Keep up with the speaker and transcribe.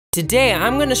Today,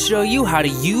 I'm going to show you how to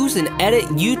use and edit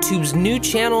YouTube's new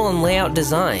channel and layout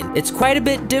design. It's quite a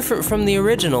bit different from the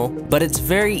original, but it's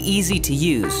very easy to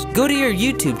use. Go to your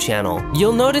YouTube channel.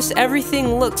 You'll notice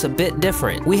everything looks a bit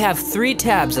different. We have 3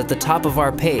 tabs at the top of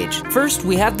our page. First,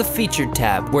 we have the Featured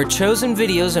tab, where chosen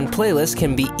videos and playlists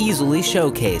can be easily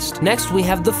showcased. Next, we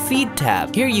have the Feed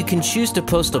tab. Here you can choose to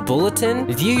post a bulletin,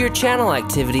 view your channel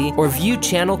activity, or view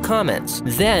channel comments.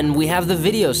 Then, we have the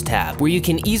Videos tab, where you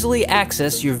can easily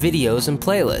access your videos and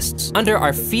playlists. Under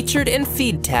our Featured and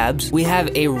Feed tabs, we have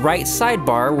a right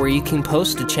sidebar where you can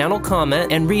post a channel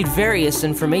comment and read various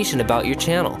information about your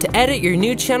channel. To edit your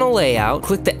new channel layout,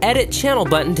 click the Edit Channel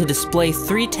button to display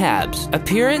 3 tabs: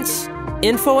 Appearance,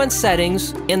 Info and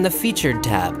Settings, and the Featured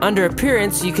tab. Under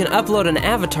Appearance, you can upload an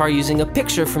avatar using a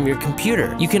picture from your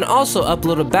computer. You can also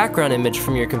upload a background image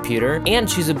from your computer and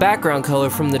choose a background color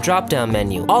from the drop-down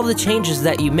menu. All the changes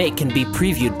that you make can be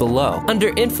previewed below.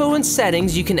 Under Info and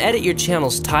Settings, you can edit your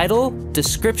channel's title,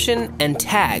 description, and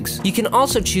tags. You can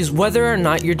also choose whether or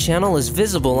not your channel is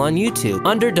visible on YouTube.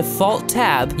 Under Default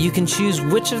tab, you can choose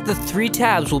which of the 3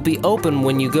 tabs will be open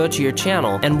when you go to your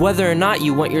channel and whether or not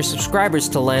you want your subscribers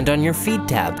to land on your feed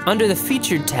tab. Under the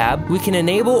Featured tab, we can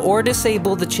enable or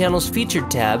disable the channel's Featured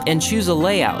tab and choose a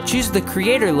layout. Choose the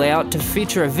Creator layout to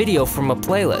feature a video from a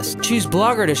playlist. Choose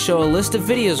Blogger to show a list of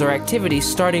videos or activities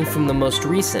starting from the most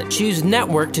recent. Choose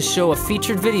Network to show a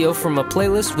featured video from a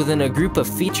playlist within a group of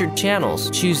featured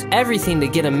channels. Choose Everything to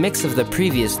get a mix of the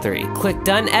previous 3. Click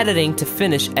Done Editing to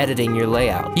finish editing your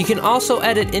layout. You can also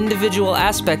edit individual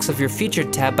aspects of your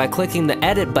Featured tab by clicking the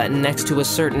Edit button next to a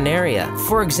certain area.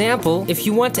 For example, if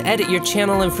you want to edit your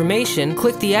channel information,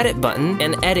 click the Edit button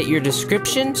and edit your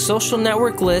description, social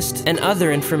network list, and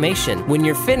other information. When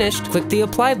you're finished, click the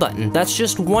Apply button. That's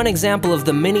just one example of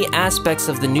the many aspects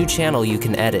of the new channel you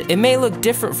can edit. It may look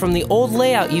different from the old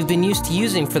layout you've been used to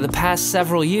using for the past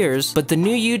several years, but the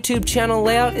new YouTube channel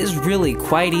layout is really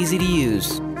quite easy to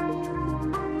use.